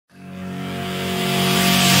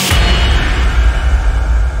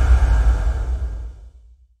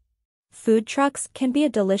food trucks can be a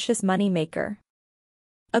delicious moneymaker.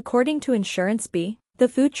 According to Insurance Bee, the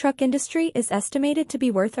food truck industry is estimated to be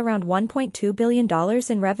worth around $1.2 billion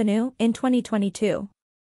in revenue in 2022.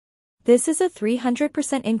 This is a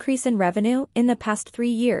 300% increase in revenue in the past 3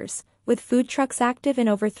 years, with food trucks active in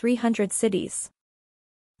over 300 cities.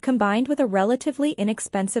 Combined with a relatively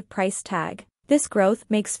inexpensive price tag, this growth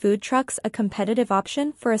makes food trucks a competitive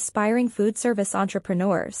option for aspiring food service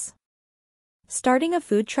entrepreneurs. Starting a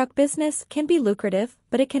food truck business can be lucrative,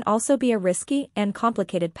 but it can also be a risky and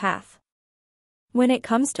complicated path. When it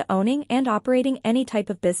comes to owning and operating any type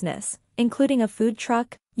of business, including a food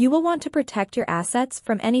truck, you will want to protect your assets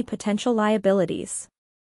from any potential liabilities.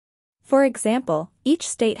 For example, each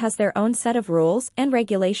state has their own set of rules and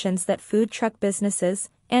regulations that food truck businesses,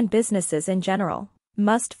 and businesses in general,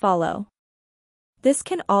 must follow. This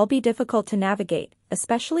can all be difficult to navigate,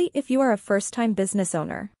 especially if you are a first-time business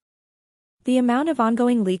owner. The amount of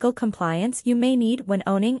ongoing legal compliance you may need when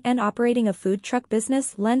owning and operating a food truck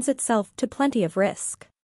business lends itself to plenty of risk.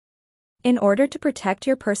 In order to protect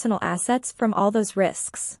your personal assets from all those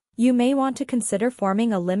risks, you may want to consider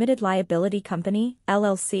forming a limited liability company,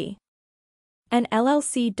 LLC. An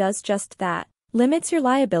LLC does just that, limits your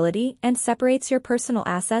liability and separates your personal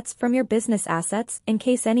assets from your business assets in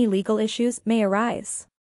case any legal issues may arise.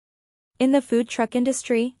 In the food truck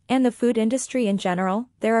industry, and the food industry in general,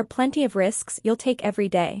 there are plenty of risks you'll take every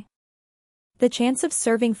day. The chance of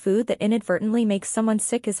serving food that inadvertently makes someone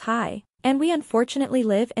sick is high, and we unfortunately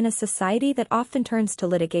live in a society that often turns to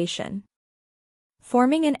litigation.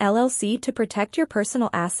 Forming an LLC to protect your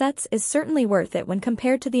personal assets is certainly worth it when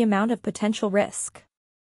compared to the amount of potential risk.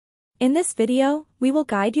 In this video, we will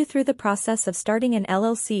guide you through the process of starting an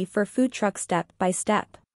LLC for food truck step by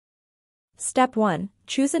step. Step 1.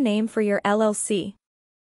 Choose a name for your LLC.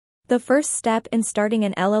 The first step in starting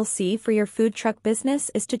an LLC for your food truck business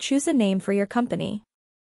is to choose a name for your company.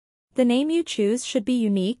 The name you choose should be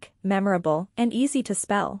unique, memorable, and easy to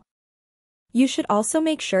spell. You should also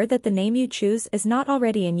make sure that the name you choose is not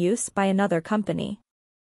already in use by another company.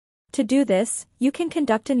 To do this, you can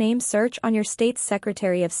conduct a name search on your state's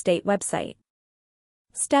Secretary of State website.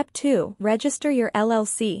 Step 2. Register your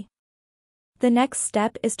LLC. The next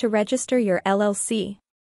step is to register your LLC.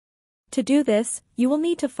 To do this, you will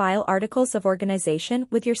need to file articles of organization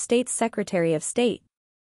with your state's Secretary of State.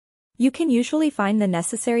 You can usually find the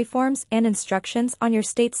necessary forms and instructions on your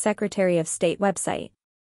state's Secretary of State website.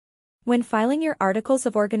 When filing your articles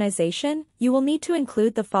of organization, you will need to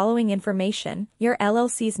include the following information: your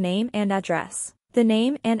LLC's name and address, the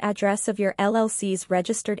name and address of your LLC's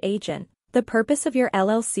registered agent, the purpose of your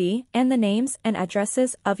LLC, and the names and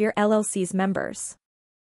addresses of your LLC's members.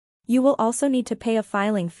 You will also need to pay a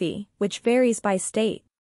filing fee, which varies by state.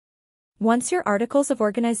 Once your articles of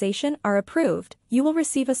organization are approved, you will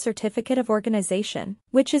receive a certificate of organization,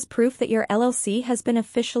 which is proof that your LLC has been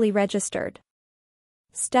officially registered.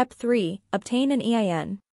 Step 3. Obtain an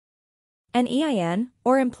EIN. An EIN,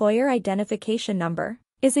 or Employer Identification Number,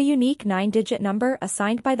 is a unique 9-digit number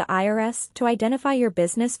assigned by the IRS to identify your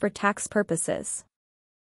business for tax purposes.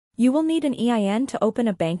 You will need an EIN to open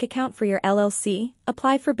a bank account for your LLC,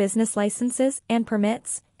 apply for business licenses and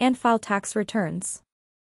permits, and file tax returns.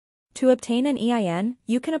 To obtain an EIN,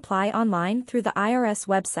 you can apply online through the IRS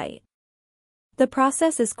website. The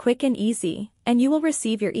process is quick and easy, and you will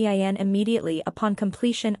receive your EIN immediately upon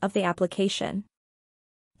completion of the application.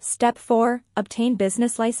 Step 4. Obtain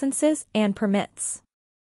business licenses and permits.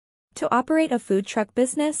 To operate a food truck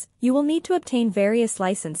business, you will need to obtain various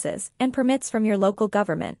licenses and permits from your local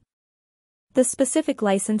government. The specific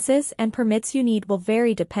licenses and permits you need will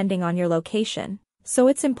vary depending on your location, so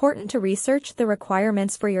it's important to research the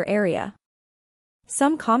requirements for your area.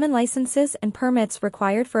 Some common licenses and permits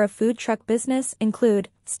required for a food truck business include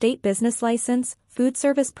state business license, food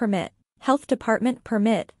service permit, health department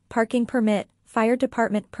permit, parking permit, fire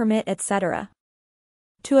department permit, etc.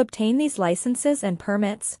 To obtain these licenses and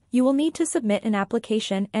permits, you will need to submit an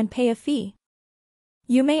application and pay a fee.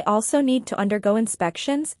 You may also need to undergo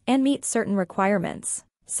inspections and meet certain requirements,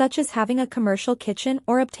 such as having a commercial kitchen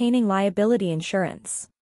or obtaining liability insurance.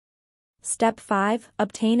 Step 5.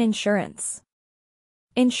 Obtain insurance.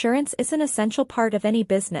 Insurance is an essential part of any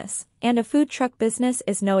business, and a food truck business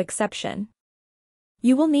is no exception.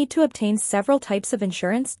 You will need to obtain several types of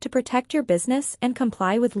insurance to protect your business and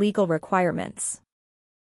comply with legal requirements.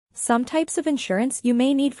 Some types of insurance you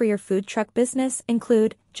may need for your food truck business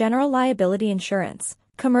include general liability insurance,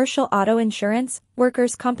 commercial auto insurance,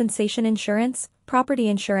 workers' compensation insurance, property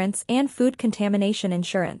insurance, and food contamination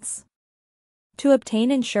insurance. To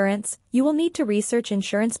obtain insurance, you will need to research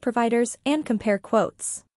insurance providers and compare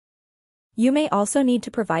quotes. You may also need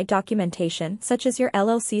to provide documentation such as your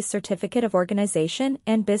LLC's certificate of organization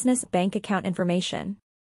and business bank account information.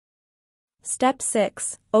 Step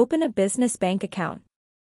 6. Open a business bank account.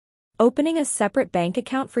 Opening a separate bank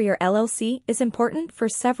account for your LLC is important for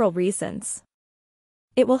several reasons.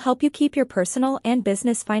 It will help you keep your personal and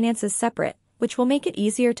business finances separate, which will make it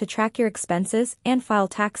easier to track your expenses and file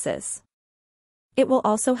taxes. It will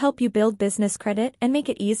also help you build business credit and make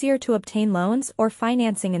it easier to obtain loans or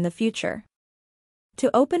financing in the future.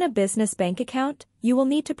 To open a business bank account, you will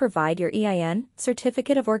need to provide your EIN,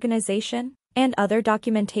 certificate of organization, and other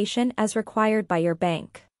documentation as required by your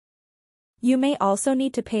bank. You may also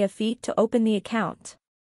need to pay a fee to open the account.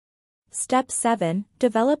 Step 7.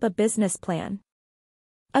 Develop a business plan.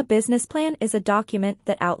 A business plan is a document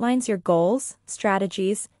that outlines your goals,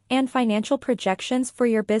 strategies, and financial projections for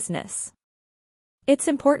your business. It's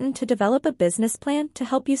important to develop a business plan to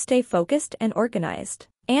help you stay focused and organized,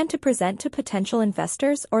 and to present to potential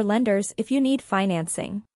investors or lenders if you need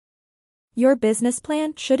financing. Your business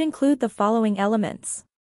plan should include the following elements.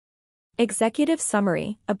 Executive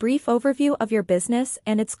summary, a brief overview of your business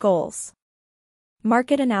and its goals.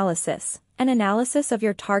 Market analysis, an analysis of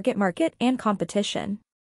your target market and competition.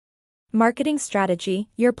 Marketing strategy,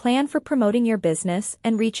 your plan for promoting your business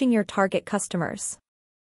and reaching your target customers.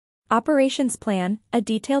 Operations plan, a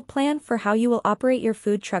detailed plan for how you will operate your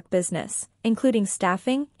food truck business, including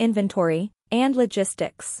staffing, inventory, and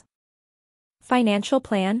logistics. Financial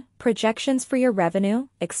plan, projections for your revenue,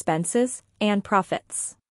 expenses, and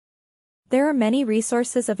profits. There are many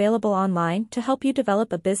resources available online to help you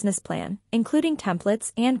develop a business plan, including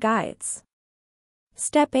templates and guides.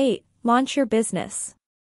 Step 8. Launch your business.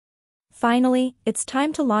 Finally, it's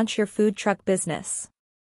time to launch your food truck business.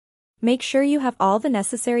 Make sure you have all the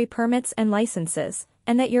necessary permits and licenses,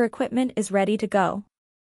 and that your equipment is ready to go.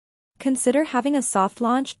 Consider having a soft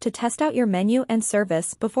launch to test out your menu and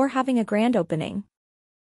service before having a grand opening.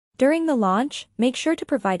 During the launch, make sure to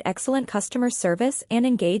provide excellent customer service and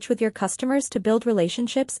engage with your customers to build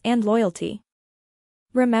relationships and loyalty.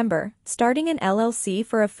 Remember, starting an LLC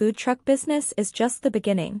for a food truck business is just the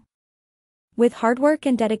beginning. With hard work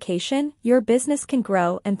and dedication, your business can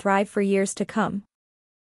grow and thrive for years to come.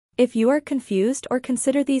 If you are confused or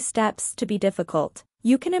consider these steps to be difficult,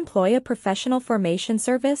 you can employ a professional formation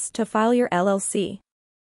service to file your LLC.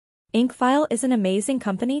 InkFile is an amazing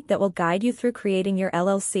company that will guide you through creating your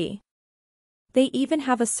LLC. They even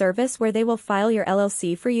have a service where they will file your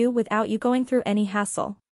LLC for you without you going through any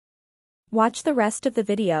hassle. Watch the rest of the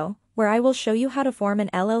video, where I will show you how to form an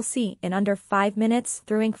LLC in under 5 minutes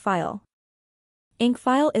through InkFile.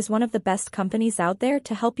 InkFile is one of the best companies out there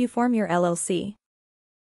to help you form your LLC.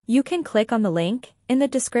 You can click on the link in the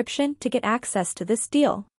description to get access to this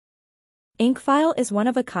deal. InkFile is one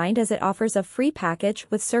of a kind as it offers a free package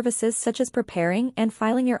with services such as preparing and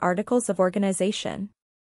filing your articles of organization.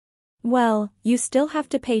 Well, you still have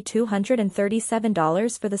to pay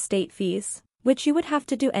 $237 for the state fees, which you would have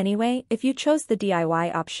to do anyway if you chose the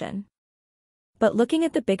DIY option. But looking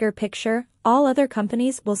at the bigger picture, all other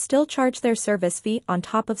companies will still charge their service fee on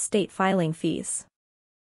top of state filing fees.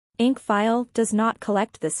 InkFile does not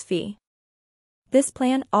collect this fee. This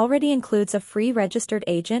plan already includes a free registered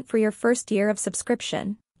agent for your first year of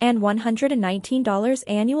subscription, and $119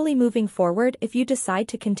 annually moving forward if you decide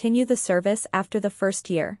to continue the service after the first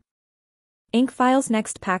year. InkFile's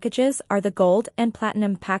next packages are the Gold and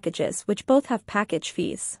Platinum packages, which both have package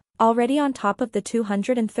fees, already on top of the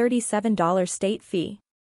 $237 state fee.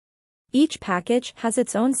 Each package has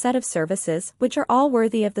its own set of services which are all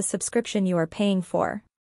worthy of the subscription you are paying for.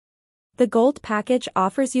 The Gold package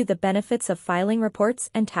offers you the benefits of filing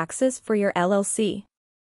reports and taxes for your LLC.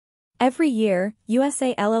 Every year,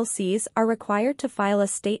 USA LLCs are required to file a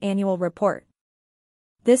state annual report.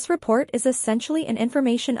 This report is essentially an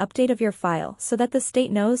information update of your file so that the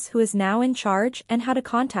state knows who is now in charge and how to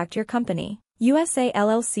contact your company. USA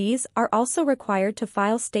LLCs are also required to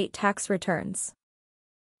file state tax returns.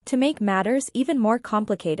 To make matters even more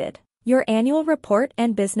complicated, your annual report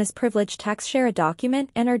and business privilege tax share a document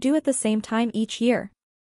and are due at the same time each year.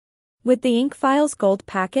 With the InkFile's Gold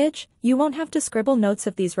package, you won't have to scribble notes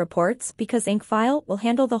of these reports because InkFile will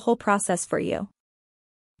handle the whole process for you.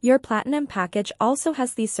 Your Platinum package also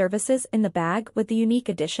has these services in the bag with the unique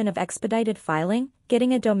addition of expedited filing,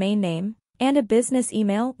 getting a domain name, and a business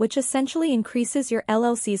email which essentially increases your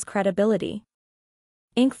LLC's credibility.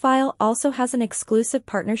 InkFile also has an exclusive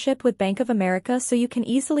partnership with Bank of America so you can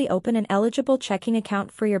easily open an eligible checking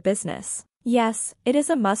account for your business. Yes, it is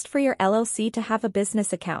a must for your LLC to have a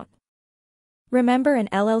business account. Remember, an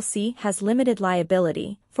LLC has limited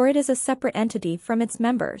liability, for it is a separate entity from its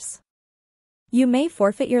members. You may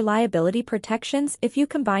forfeit your liability protections if you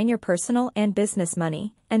combine your personal and business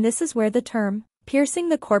money, and this is where the term, piercing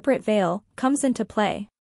the corporate veil, comes into play.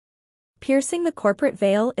 Piercing the corporate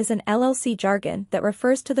veil is an LLC jargon that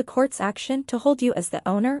refers to the court's action to hold you as the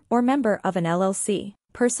owner or member of an LLC,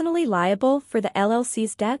 personally liable for the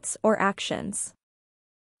LLC's debts or actions.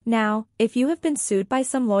 Now, if you have been sued by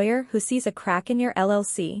some lawyer who sees a crack in your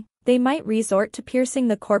LLC, they might resort to piercing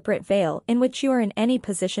the corporate veil in which you are in any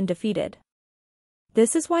position defeated.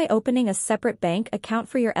 This is why opening a separate bank account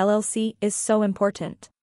for your LLC is so important.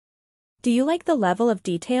 Do you like the level of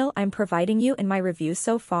detail I'm providing you in my review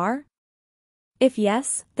so far? If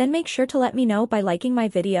yes, then make sure to let me know by liking my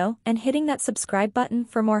video and hitting that subscribe button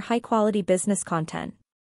for more high-quality business content.